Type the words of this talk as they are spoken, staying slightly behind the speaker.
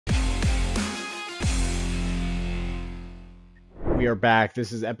we are back.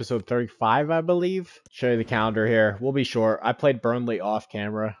 This is episode 35, I believe. Show you the calendar here. We'll be short. I played Burnley off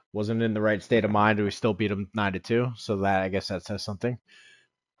camera. Wasn't in the right state of mind. We still beat them 9-2. So that, I guess that says something.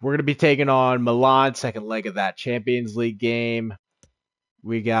 We're going to be taking on Milan, second leg of that Champions League game.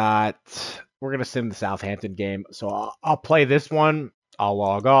 We're going to sim the Southampton game. So I'll play this one. I'll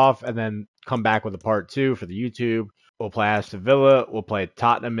log off and then come back with a part 2 for the YouTube. We'll play Aston Villa. We'll play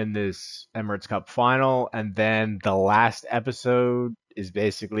Tottenham in this Emirates Cup final. And then the last episode is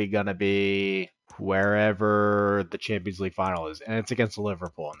basically going to be wherever the Champions League final is. And it's against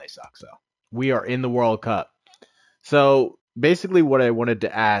Liverpool, and they suck. So we are in the World Cup. So basically what I wanted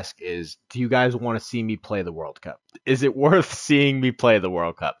to ask is, do you guys want to see me play the World Cup? Is it worth seeing me play the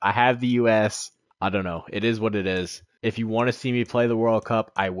World Cup? I have the US. I don't know. It is what it is. If you want to see me play the World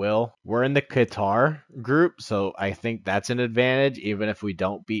Cup, I will. We're in the Qatar group, so I think that's an advantage, even if we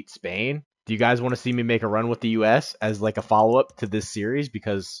don't beat Spain. Do you guys want to see me make a run with the US as like a follow-up to this series?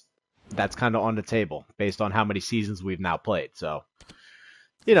 Because that's kind of on the table based on how many seasons we've now played. So,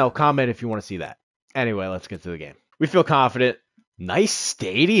 comment if you want to see that. Anyway, let's get to the game. We feel confident. Nice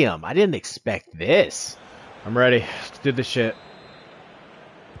stadium. I didn't expect this. I'm ready. Let's do this shit.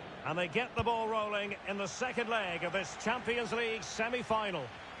 And they get the ball rolling in the second leg of this Champions League semi-final.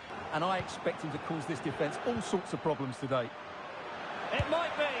 And I expect him to cause this defence all sorts of problems today. It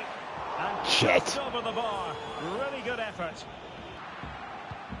might be. And shit. Just over the bar. Really good effort.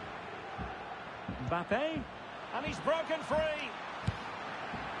 Mbappe. And he's broken free.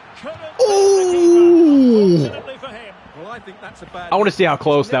 Ooh! Fortunately for him. Well, I think that's a bad. I want to see how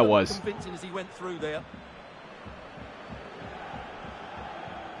close that was. Convincing as he went through there.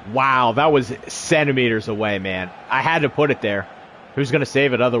 Wow, that was centimeters away, man. I had to put it there. Who's going to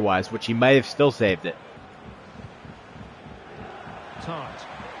save it otherwise? Which he may have still saved it.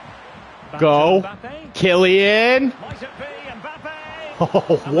 Go. Kylian.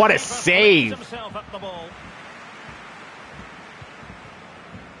 Oh, what a save.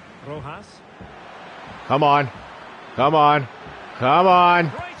 Rojas. Come on. Come on. Come on.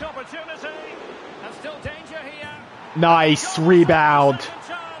 Great opportunity. And still danger here. Nice rebound.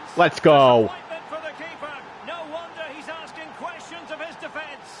 Let's go. No wonder he's asking questions of his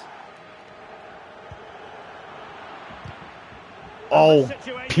defense. Oh,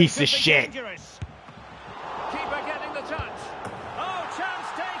 piece of shit. Keeper getting the touch. Oh, chance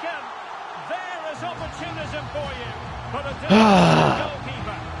taken. There is opportunism for you. But a difficult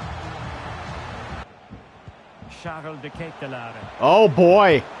goalkeeper. Charles de Ketelaere. Oh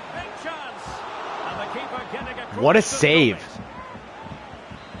boy. Big chance. And the keeper getting across. What a save.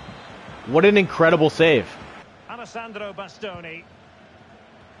 What an incredible save. Alessandro Bastoni.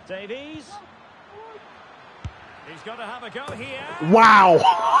 Davies. He's got to have a go here. Wow.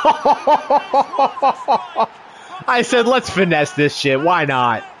 I said, let's finesse this shit. Why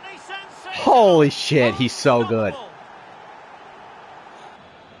not? Holy shit, he's so good.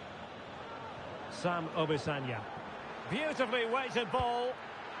 Sam Obisanya. Beautifully weighted ball.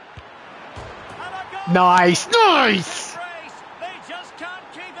 Nice. Nice.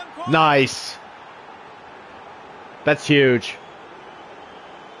 Nice. That's huge.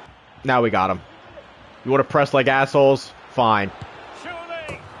 Now we got him. You want to press like assholes? Fine.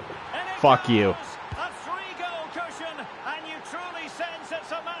 Fuck you. A 3-goal cushion, and you truly sense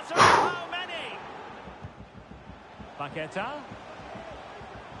it's a matter of how many. Paqueta.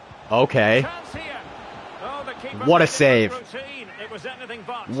 Okay. Oh, what a save. It was anything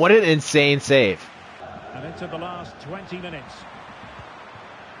but. What an insane save. And into the last 20 minutes.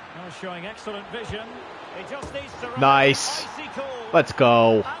 Showing excellent vision. He just needs to nice. Let's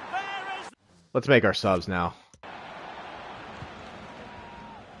go. Let's make our subs now.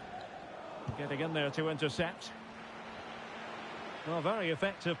 Getting in there to intercept. Well, very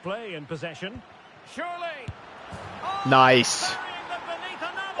effective play in possession. Surely. Oh, nice.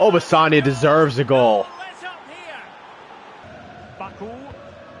 Obisanya deserves a goal. Baku.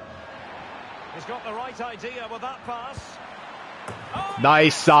 He's got the right idea with that pass. Oh,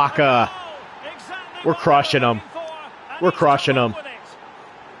 nice, Saka. Exactly. We're crushing them. We're crushing them.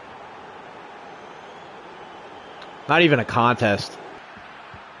 Not even a contest.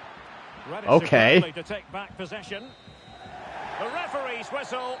 Okay. To take back possession. The referee's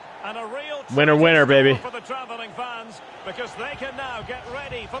whistle and a real winner, winner, baby. For the traveling fans, because they can now get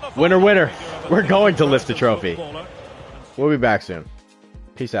ready for the winner, winner. We're going to lift the trophy. We'll be back soon.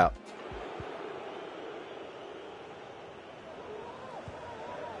 Peace out.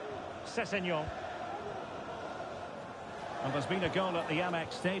 Sessegnon. Well, there's been a goal at the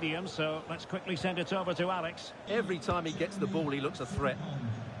Amex Stadium, so let's quickly send it over to Alex. Every time he gets the ball, he looks a threat.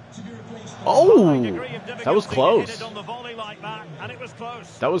 Oh, that was close.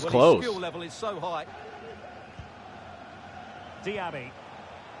 That was close. His skill level is so high. Diaby.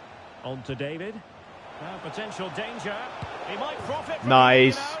 On to David. Now potential danger. He might profit from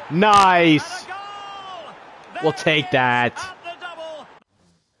Nice. it, you know. Nice. And a goal! We'll There take it is that. at the double.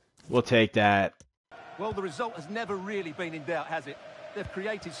 We'll take that. Well, the result has never really been in doubt, has it? They've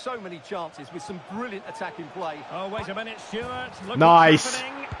created so many chances with some brilliant attacking play. Oh, wait a minute, Stuart. Look Nice. what's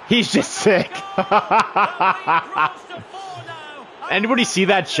happening. He's just sick. Anybody see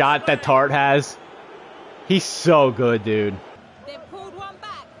that shot that Tart has? He's so good, dude. They've pulled one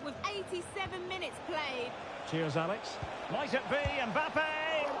back with 87 minutes played. Cheers, Alex. Might it be Mbappe?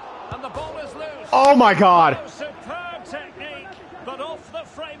 And the ball is loose. Oh my God. Oh, superb technique, but off the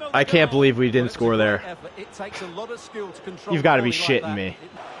frame of the I can't goal. believe we didn't score there. It takes a lot of skill to control. You've got to be the volley like shitting that. me.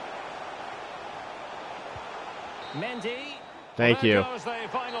 Mendy. Thank There you. goes the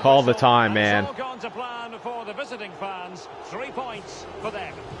final Call the whistle. time, And man. It's all gone to plan for the visiting fans. 3 points for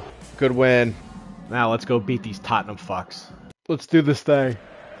them. Good win. Now let's go beat these Tottenham fucks. Let's do this thing.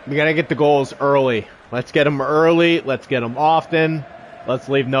 We got to get the goals early. Let's get them early. Let's get them often. Let's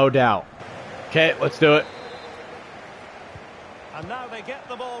leave no doubt. Okay, let's do it. And now they get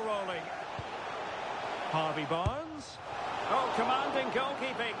the ball rolling. Harvey Barnes. Oh, commanding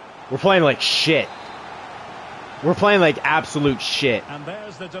goalkeeping. We're playing like shit. We're playing like absolute shit. And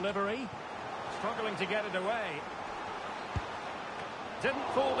there's the delivery. Struggling to get it away. Didn't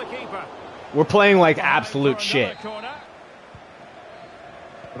fool the keeper. We're playing like Behind absolute for shit. another corner.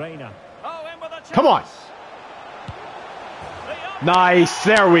 Reina. Oh, in with a chance. Come on. Nice.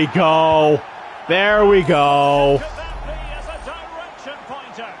 There we go. There we go. Could that be as a direction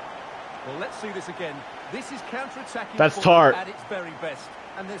pointer? Well, let's see this again. This is counter-attacking. That's football Tart. at its very best,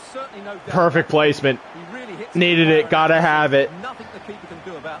 and there's certainly no doubt. Perfect placement. He really hits Needed the it. Gotta have it. Nothing the keeper can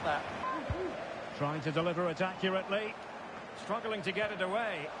do about that. Trying to deliver it accurately. Struggling to get it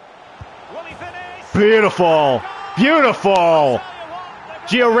away. Will he finish? Beautiful. Beautiful. Tell you what,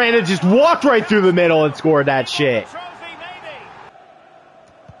 the Gio Reyna just walked right through the middle and scored that shit. trophy, maybe.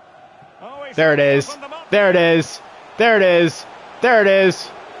 Oh, he There it is. opened them up. There it is. There it is. There it is.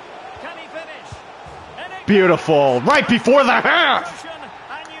 Can he finish? And it Beautiful. Right before the half. goes.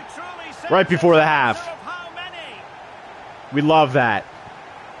 And you truly sense Right before the a half. sense of how many. We love that.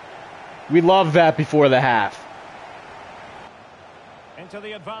 We love that before the half. Into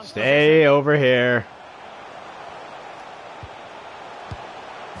the advanced Stay over here.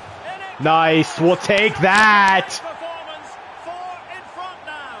 position. In it Nice. We'll take that. performance. 4 in front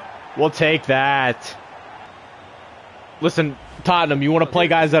now. We'll take that. Listen, Tottenham, you want to play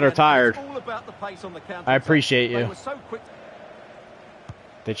guys that are tired. It's all about the pace on the counter. I appreciate They you. were so quick.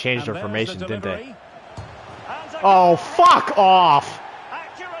 They changed And their there's formation, the didn't they? delivery. And a Oh, goal. fuck off.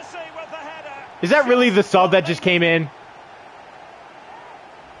 Accuracy with the header. Is that really the sub that just came in?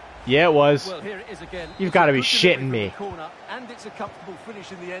 Yeah, it was. Well, here it is again. You've It's gotta a be good delivery shitting from me. the corner, and it's a comfortable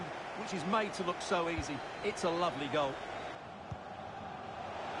finish in the end, which is made to look so easy. It's a lovely goal.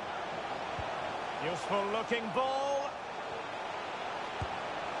 Useful looking ball.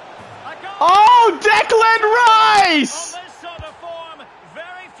 A goal. Oh, Declan Rice! On this sort of form,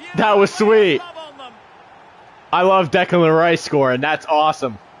 very few That was sweet. love on them. I love Declan Rice scoring. That's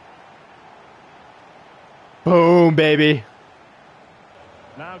awesome. Boom, baby.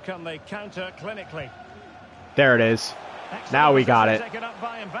 Now can they counter clinically? There it is. Excellent Now we got position it. Taken up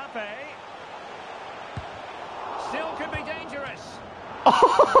by Mbappe. Still could be dangerous.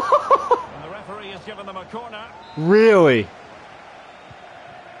 And the referee has given them a corner. Really?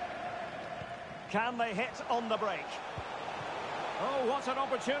 Can they hit on the break? Oh, what an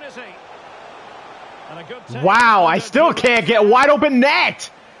opportunity. And a good take Wow, I under still duress. can't get wide open net.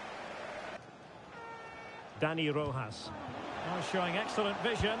 Danny Rojas. Oh, showing excellent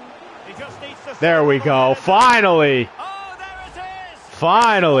vision. He just needs to... There we go. Finally. Oh, there it is.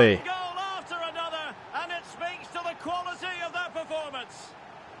 Finally. One goal after another, and it speaks to the quality of their performance.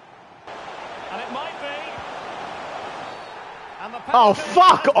 And it might be. And the Oh, penalty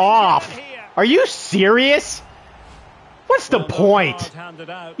fuck has been off. given here. Are you serious? What's the Well, no point? card handed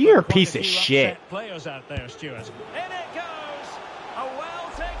out, You're but a piece quite of few shit. upset players out there, Stuart. In it goes. A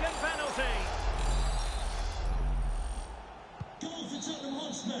well-taken penalty.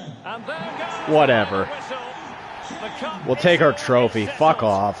 And there goes Whatever. the whistle. The cup We'll take our is trophy. settled. Fuck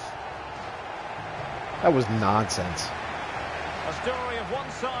off. That was nonsense. A story of one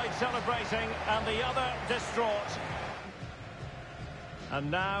side celebrating and the other distraught.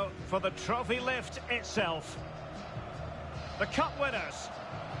 And now for the trophy lift itself. The cup winners.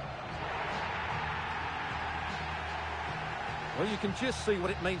 Well, you can just see what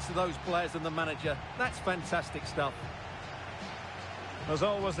it means to those players and the manager. That's fantastic stuff. There's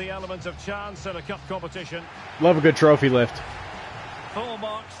always the element of chance in a cup competition. Love a good trophy lift. Full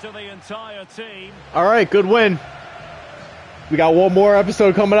marks to the entire team. All right, good win. We got one more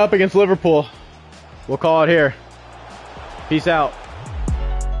episode coming up against Liverpool. We'll call it here. Peace out.